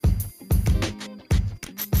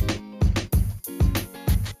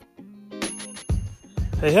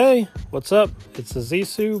Hey, what's up? It's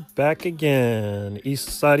Azizu back again, East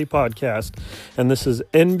Society Podcast, and this is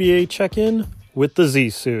NBA Check-In with the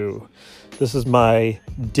Zisu. This is my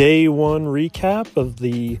day one recap of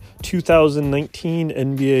the 2019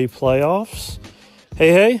 NBA playoffs.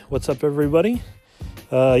 Hey, what's up, everybody?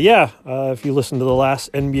 If you listened to the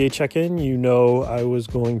last NBA Check-In, you know I was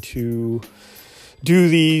going to do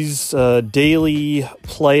these daily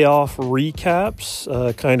playoff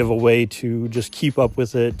recaps, kind of a way to just keep up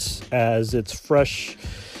with it as it's fresh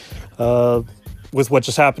with what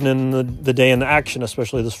just happened in the day in the action,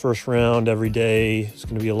 especially this first round. Every day there's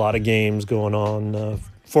going to be a lot of games going on,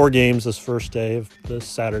 4 games this first day of this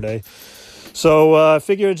Saturday. So I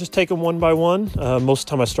figure I'd just take them one by one. Most of the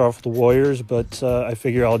time I start off with the Warriors, but I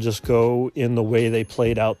figure I'll just go in the way they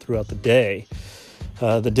played out throughout the day.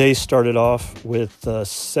 The day started off with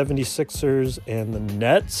 76ers and the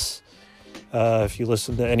Nets. If you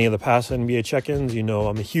listen to any of the past NBA check-ins, you know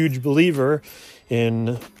I'm a huge believer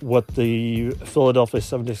in what the Philadelphia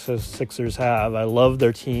 76ers have. I love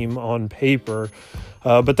their team on paper,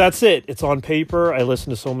 but that's it. It's on paper. I listen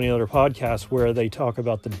to so many other podcasts where they talk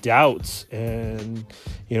about the doubts and,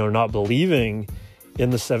 not believing in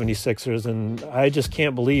the 76ers, and I just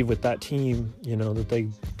can't believe with that team, that they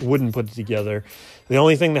wouldn't put it together. The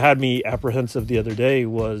only thing that had me apprehensive the other day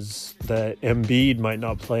was that Embiid might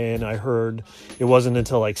not play, and I heard it wasn't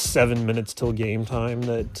until like 7 minutes till game time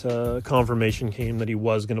that confirmation came that he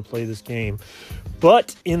was going to play this game.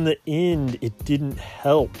 But in the end, it didn't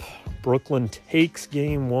help. Brooklyn takes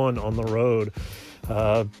game one on the road.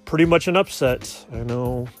 Pretty much an upset. I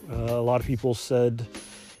know a lot of people said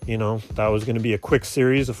that was going to be a quick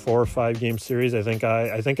series, a 4 or 5 game series. I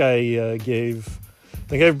gave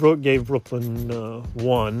Brooklyn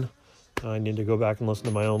 1. I need to go back and listen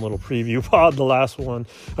to my own little preview pod, the last one.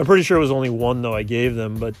 I'm pretty sure it was only 1 though I gave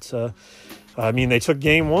them, but they took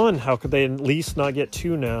game 1. How could they at least not get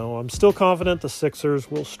 2 now? I'm still confident the Sixers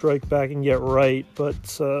will strike back and get right,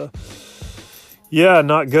 but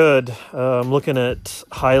not good. I'm looking at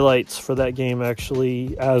highlights for that game,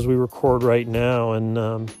 actually, as we record right now. And,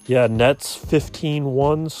 Nets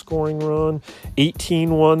 15-1 scoring run,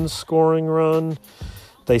 18-1 scoring run.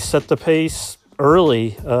 They set the pace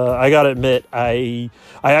early. I got to admit, I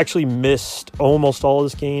actually missed almost all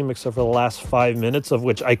this game except for the last 5 minutes, of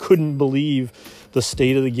which I couldn't believe the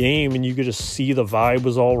state of the game. And you could just see the vibe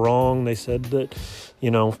was all wrong. They said that,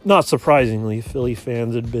 not surprisingly, Philly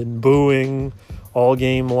fans had been booing all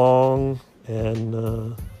game long, and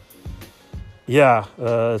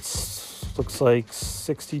it looks like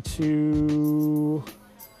 62.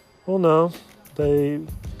 Well, no,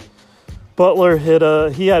 Butler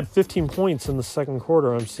he had 15 points in the second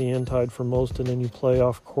quarter. I'm seeing tied for most in any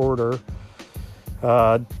playoff quarter.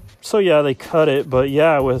 They cut it, but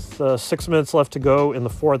with 6 minutes left to go in the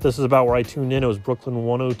fourth, this is about where I tuned in. It was Brooklyn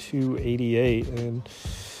 102-88, and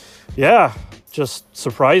just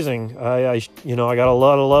surprising. I got a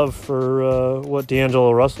lot of love for what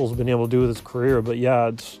D'Angelo Russell's been able to do with his career, but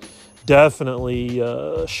it's definitely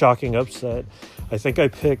a shocking upset. I think I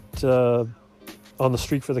picked on the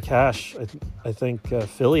streak for the cash. I think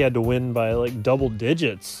Philly had to win by like double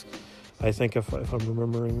digits, I think, if I'm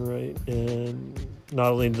remembering right. And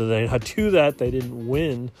not only did they not do that, they didn't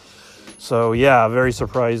win. So very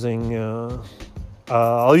surprising.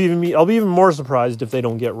 I'll be even more surprised if they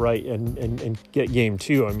don't get right and get game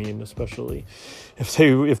 2. I mean, especially if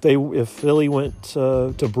Philly went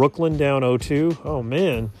to Brooklyn down 0-2. Oh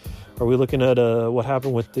man, are we looking at what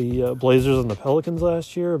happened with the Blazers and the Pelicans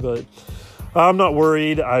last year? But I'm not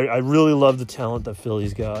worried. I really love the talent that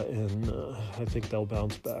Philly's got, and I think they'll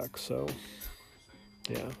bounce back. So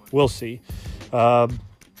we'll see.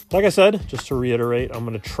 Like I said, just to reiterate, I'm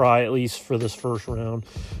going to try, at least for this first round,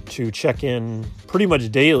 to check in pretty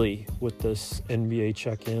much daily with this NBA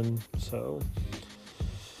check-in. So,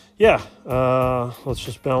 let's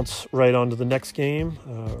just bounce right on to the next game.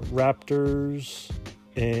 Raptors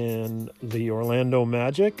and the Orlando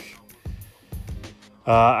Magic.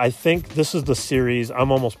 I think this is the series.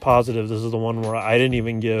 I'm almost positive this is the one where I didn't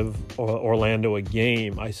even give Orlando a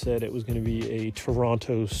game. I said it was going to be a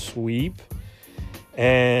Toronto sweep.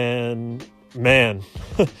 And man,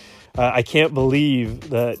 I can't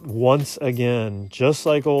believe that once again, just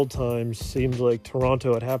like old times, seems like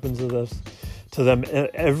Toronto, it happens to them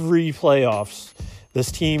every playoffs. This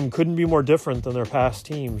team couldn't be more different than their past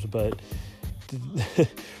teams, but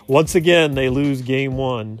once again, they lose game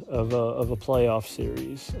 1 of a playoff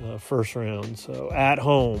series, first round. So at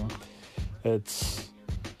home, I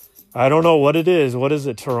don't know what it is. What is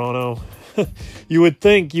it, Toronto? You would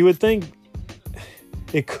think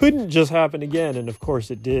it couldn't just happen again, and of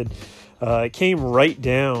course it did. It came right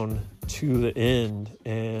down to the end,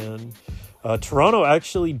 and Toronto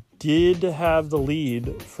actually did have the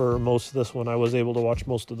lead for most of this one. I was able to watch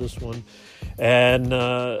most of this one, and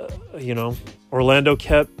Orlando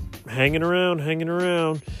kept hanging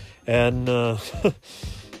around, and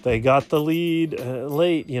they got the lead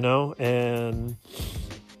late, and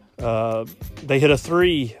they hit a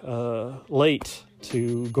three late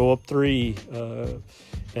to go up three,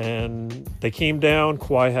 and they came down.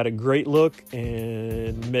 Kawhi had a great look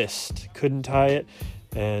and missed, couldn't tie it,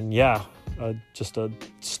 and just a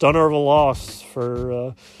stunner of a loss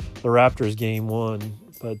for the Raptors game one.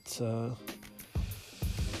 But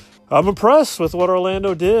I'm impressed with what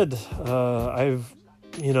Orlando did. I've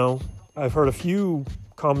heard a few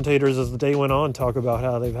commentators as the day went on talk about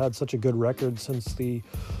how they've had such a good record since the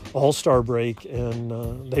All-Star break,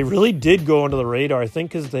 and they really did go under the radar. I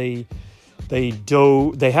think because they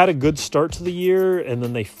had a good start to the year, and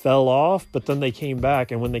then they fell off, but then they came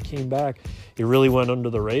back, and when they came back, it really went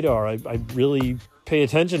under the radar. I really pay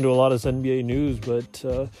attention to a lot of NBA news, but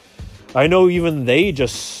I know even they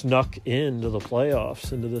just snuck into the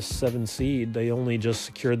playoffs, into this 7 seed. They only just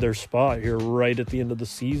secured their spot here right at the end of the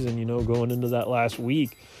season, going into that last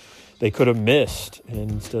week. They could have missed,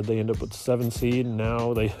 and instead they end up with the 7 seed, and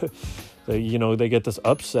now they get this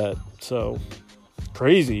upset. So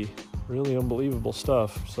crazy, really unbelievable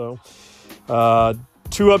stuff. So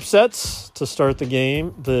 2 upsets to start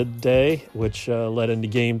the day, which led into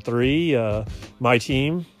Game 3. My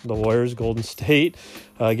team, the Warriors, Golden State,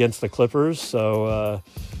 against the Clippers. So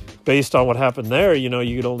based on what happened there,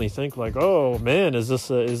 you could only think like, oh man, is this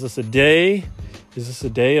a day? Is this a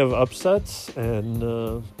day of upsets? And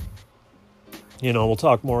we'll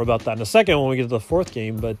talk more about that in a second when we get to the 4th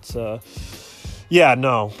game. But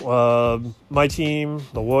my team,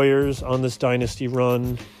 the Warriors, on this dynasty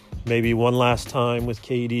run, maybe one last time with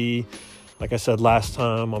KD. Like I said last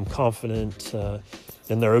time, I'm confident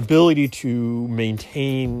in their ability to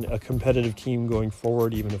maintain a competitive team going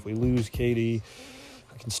forward. Even if we lose KD,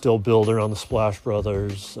 we can still build around the Splash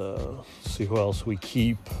Brothers, see who else we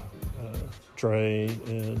keep, Dre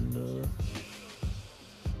and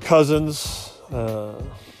Cousins.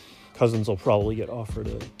 Cousins will probably get offered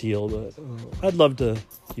a deal, but I'd love to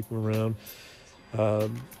keep him around.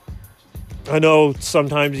 I know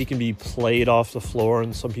sometimes he can be played off the floor,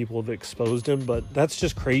 and some people have exposed him, but that's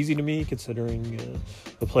just crazy to me considering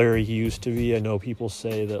the player he used to be. I know people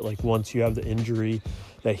say that like once you have the injury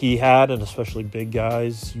that he had, and especially big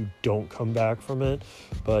guys, you don't come back from it.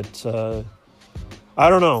 But I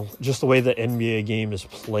don't know, just the way the NBA game is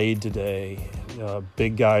played today,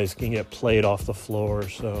 big guys can get played off the floor,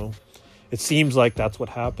 so it seems like that's what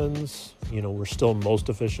happens. We're still most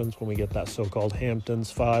efficient when we get that so-called Hamptons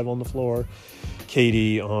 5 on the floor.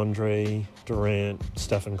 KD, Andre, Durant,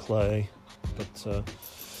 Stephen Clay. But,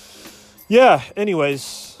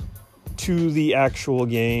 anyways, to the actual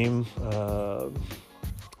game.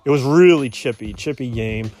 It was really chippy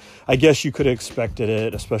game. I guess you could have expected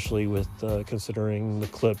it, especially with considering the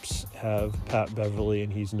Clips have Pat Beverly,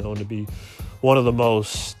 and he's known to be one of the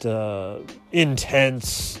most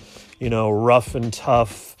intense, rough and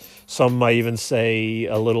tough. Some might even say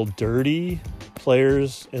a little dirty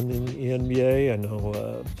players in the NBA. I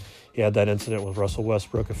know he had that incident with Russell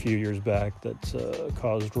Westbrook a few years back that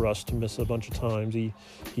caused Russ to miss a bunch of times. He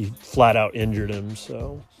flat out injured him,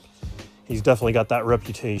 so he's definitely got that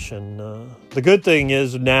reputation. The good thing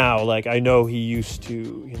is now, I know he used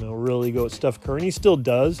to, really go at Steph Curry, and he still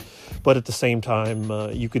does, but at the same time,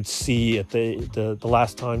 you could see at the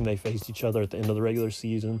last time they faced each other at the end of the regular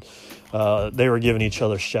season, they were giving each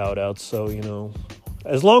other shout-outs. So,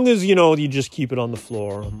 as long as, you just keep it on the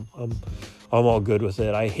floor, I'm all good with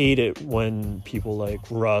it. I hate it when people like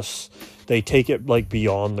Russ, they take it,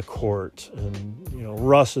 beyond the court, and,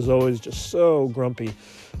 Russ is always just so grumpy.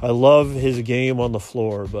 I love his game on the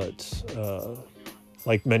floor, but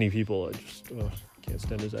like many people, I just can't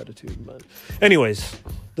stand his attitude. But anyways,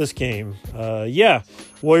 this game,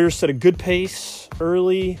 Warriors set a good pace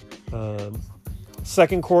early.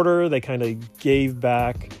 Second quarter, they kind of gave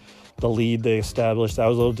back the lead they established. I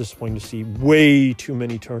was a little disappointed to see way too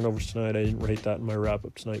many turnovers tonight. I didn't rate that in my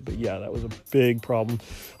wrap-up tonight, but that was a big problem.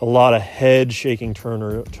 A lot of head-shaking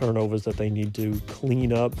turnovers that they need to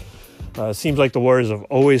clean up. Seems like the Warriors have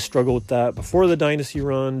always struggled with that before the dynasty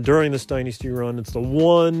run. During this dynasty run, it's the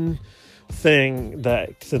one thing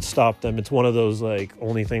that could stop them. It's one of those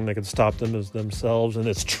only thing that could stop them is themselves, and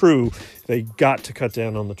it's true. They got to cut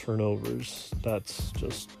down on the turnovers. That's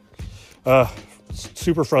just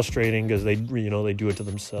super frustrating because they do it to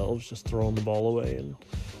themselves, just throwing the ball away, and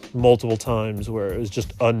multiple times where it was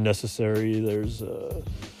just unnecessary. There's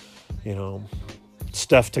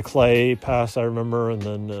Steph to Clay pass, I remember, and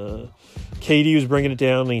then KD was bringing it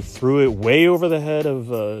down, and he threw it way over the head of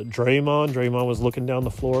Draymond. Draymond was looking down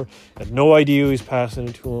the floor, had no idea he was passing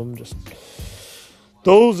it to him. Just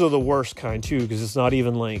those are the worst kind, too, because it's not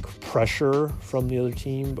even like pressure from the other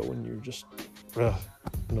team, but when you're just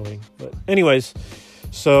annoying. But anyways,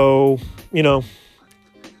 so,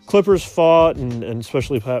 Clippers fought, and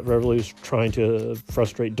especially Pat Beverly was trying to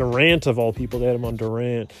frustrate Durant, of all people. They had him on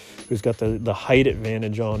Durant, who's got the height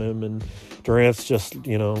advantage on him, and Durant's just,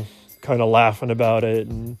 kind of laughing about it,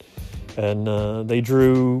 and they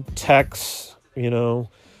drew techs, when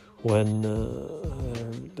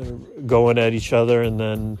they're going at each other, and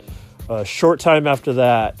then a short time after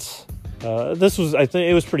that, I think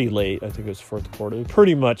it was pretty late. I think it was fourth quarter.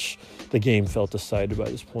 Pretty much the game felt decided by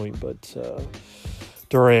this point, but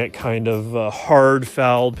Durant kind of hard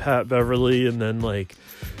fouled Pat Beverly, and then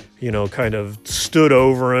kind of stood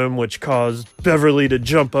over him, which caused Beverly to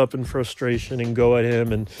jump up in frustration and go at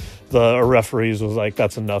him. And the referees was like,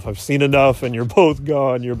 that's enough. I've seen enough, and you're both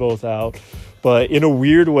gone. You're both out. But in a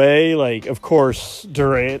weird way, of course,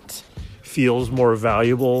 Durant feels more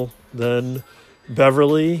valuable than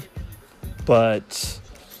Beverly, but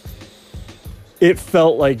it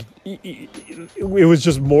felt like it was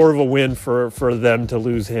just more of a win for them to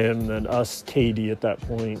lose him than us, KD, at that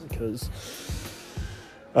point, because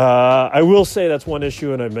I will say that's one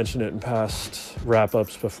issue, and I mentioned it in past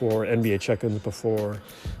wrap-ups before, NBA check-ins before,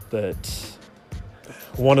 that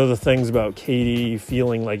one of the things about KD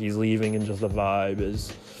feeling like he's leaving and just the vibe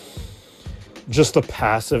is just the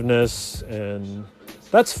passiveness, and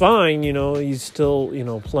that's fine, he's still,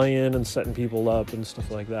 playing and setting people up and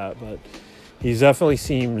stuff like that, but he definitely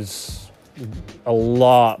seems a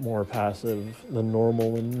lot more passive than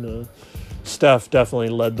normal, and Steph definitely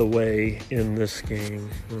led the way in this game.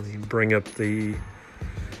 Let me bring up the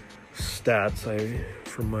stats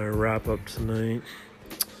from my wrap-up tonight.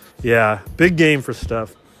 Yeah, big game for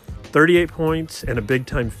Steph. 38 points and a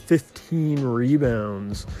big-time 15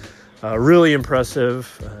 rebounds. Really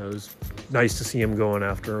impressive. It was nice to see him going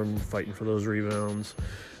after him, fighting for those rebounds.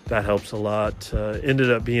 That helps a lot.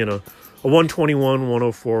 Ended up being a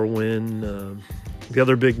 121-104 win. The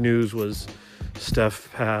other big news was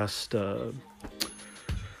Steph passed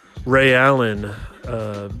Ray Allen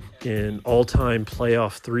in all-time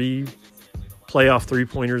playoff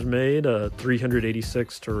three-pointers made,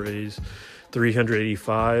 386 to Ray's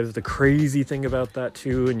 385. The crazy thing about that,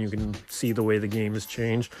 too, and you can see the way the game has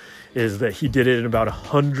changed, is that he did it in about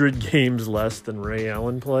 100 games less than Ray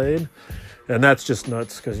Allen played. And that's just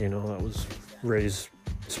nuts because, that was Ray's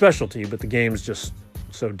specialty, but the game's just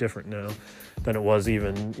so different now than it was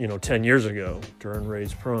even, 10 years ago during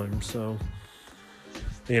Ray's prime. So,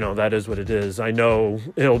 that is what it is. I know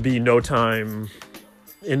it'll be in no time,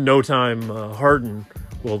 Harden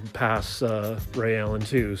will pass Ray Allen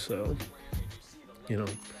too. So,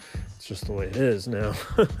 it's just the way it is now.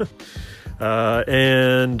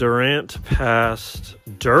 And Durant passed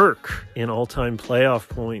Dirk in all-time playoff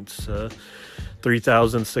points,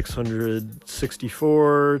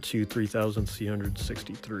 3,664 to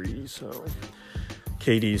 3,363. So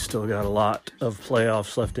KD's still got a lot of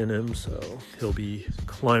playoffs left in him, so he'll be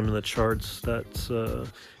climbing the charts. That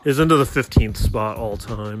is into the 15th spot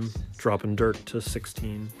all-time, dropping Dirk to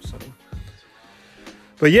 16. So,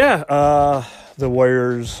 but yeah, the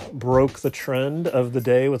Warriors broke the trend of the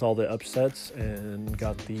day with all the upsets and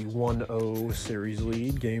got the 1-0 series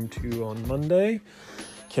lead, Game 2 on Monday.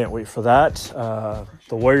 Can't wait for that.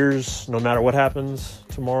 The Warriors, no matter what happens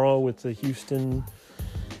tomorrow with the Houston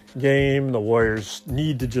game, the Warriors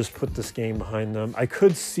need to just put this game behind them. I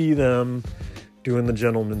could see them doing the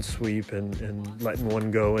gentleman's sweep and letting one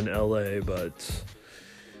go in LA, but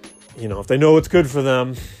if they know it's good for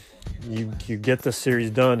them, you get the series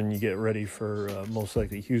done and you get ready for most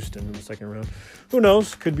likely Houston in the second round. Who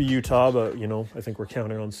knows? Could be Utah, but I think we're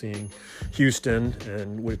counting on seeing Houston,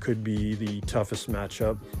 and it could be the toughest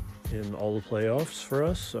matchup in all the playoffs for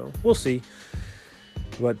us. So we'll see.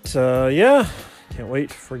 But yeah, can't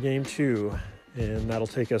wait for Game 2. And that'll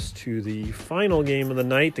take us to the final game of the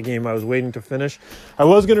night, the game I was waiting to finish. I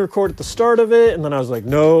was going to record at the start of it, and then I was like,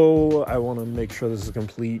 no, I want to make sure this is a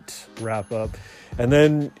complete wrap-up. And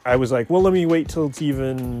then I was like, well, let me wait till it's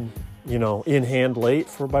even, in hand late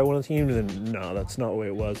by one of the teams. And no, that's not the way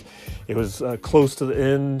it was. It was close to the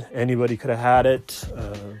end. Anybody could have had it.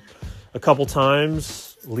 A couple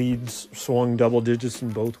times, leads swung double digits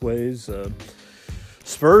in both ways.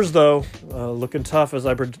 Spurs, though, looking tough as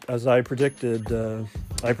I predicted.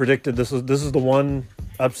 I predicted this is the one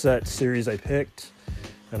upset series I picked.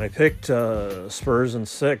 and I picked Spurs in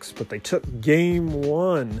 6, but they took game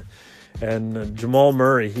 1, and Jamal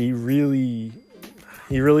Murray, he really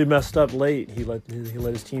messed up late. He let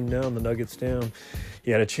his team down, the Nuggets down.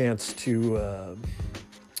 He had a chance to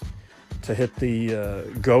hit the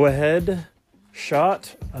go-ahead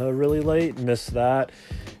shot really late, missed that,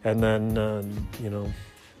 and then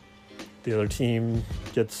the other team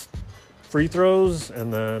gets free throws,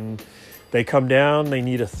 and then they come down, they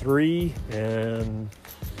need a 3, and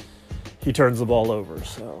he turns the ball over.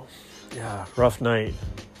 So yeah, rough night.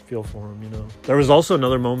 Feel for him. There was also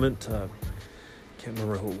another moment, can't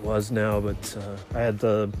remember who it was now, but I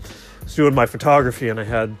was doing my photography, and I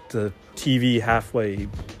had the TV halfway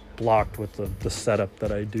blocked with the setup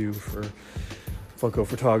that I do for Funko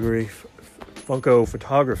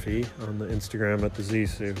Photography on the Instagram at the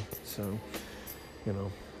Zissou. So,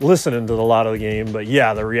 listening to a lot of the game, but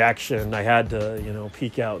yeah, the reaction, I had to,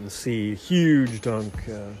 peek out and see huge dunk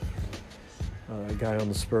guy on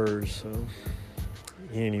the Spurs. So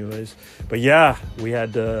anyways, but yeah, we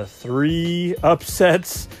had 3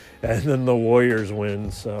 upsets and then the Warriors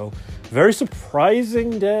win. So very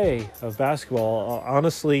surprising day of basketball.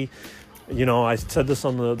 Honestly, I said this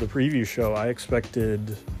on the preview show. I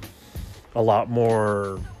expected a lot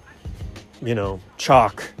more,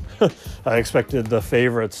 chalk. I expected the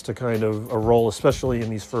favorites to kind of roll, especially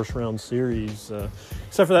in these first round series,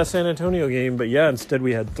 except for that San Antonio game. But yeah, instead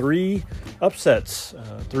we had 3 upsets,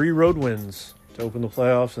 3 road wins to open the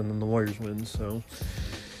playoffs, and then the Warriors win. So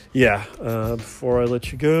yeah, before I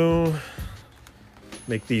let you go,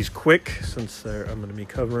 make these quick since I'm going to be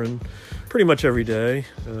covering pretty much every day.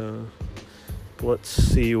 Let's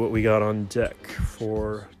see what we got on deck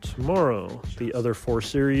for tomorrow. The other 4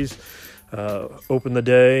 series open the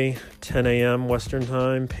day, 10 a.m. Western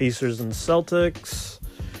time, Pacers and Celtics.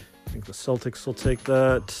 I think the Celtics will take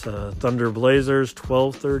that. Thunder Blazers,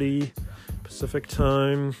 12:30 Pacific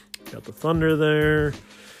time. Got the Thunder there.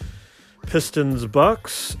 Pistons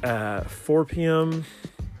Bucks at 4 p.m.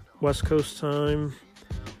 West Coast time.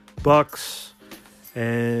 Bucks,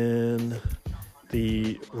 and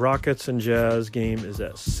the Rockets and Jazz game is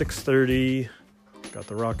at 6:30. Got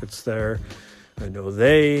the Rockets there. I know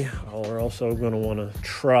they are also going to want to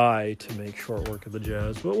try to make short work of the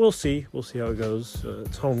Jazz, but we'll see. We'll see how it goes.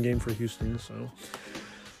 It's home game for Houston, so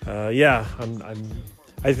yeah,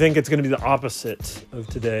 I think it's going to be the opposite of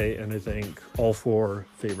today, and I think all 4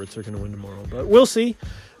 favorites are going to win tomorrow, but we'll see.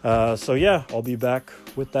 So yeah, I'll be back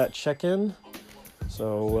with that check-in.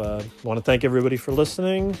 So want to thank everybody for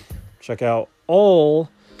listening. Check out all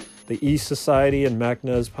the East Society and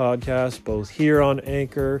MacNez podcasts, both here on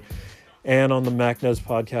Anchor and on the MacNez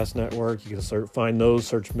Podcast Network. You can find those,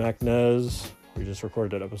 search MacNez. We just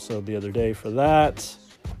recorded an episode the other day for that.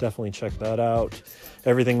 Definitely check that out.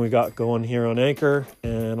 Everything we got going here on Anchor,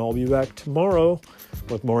 and I'll be back tomorrow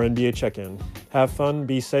with more NBA Check-In. Have fun,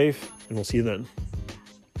 be safe, and we'll see you then.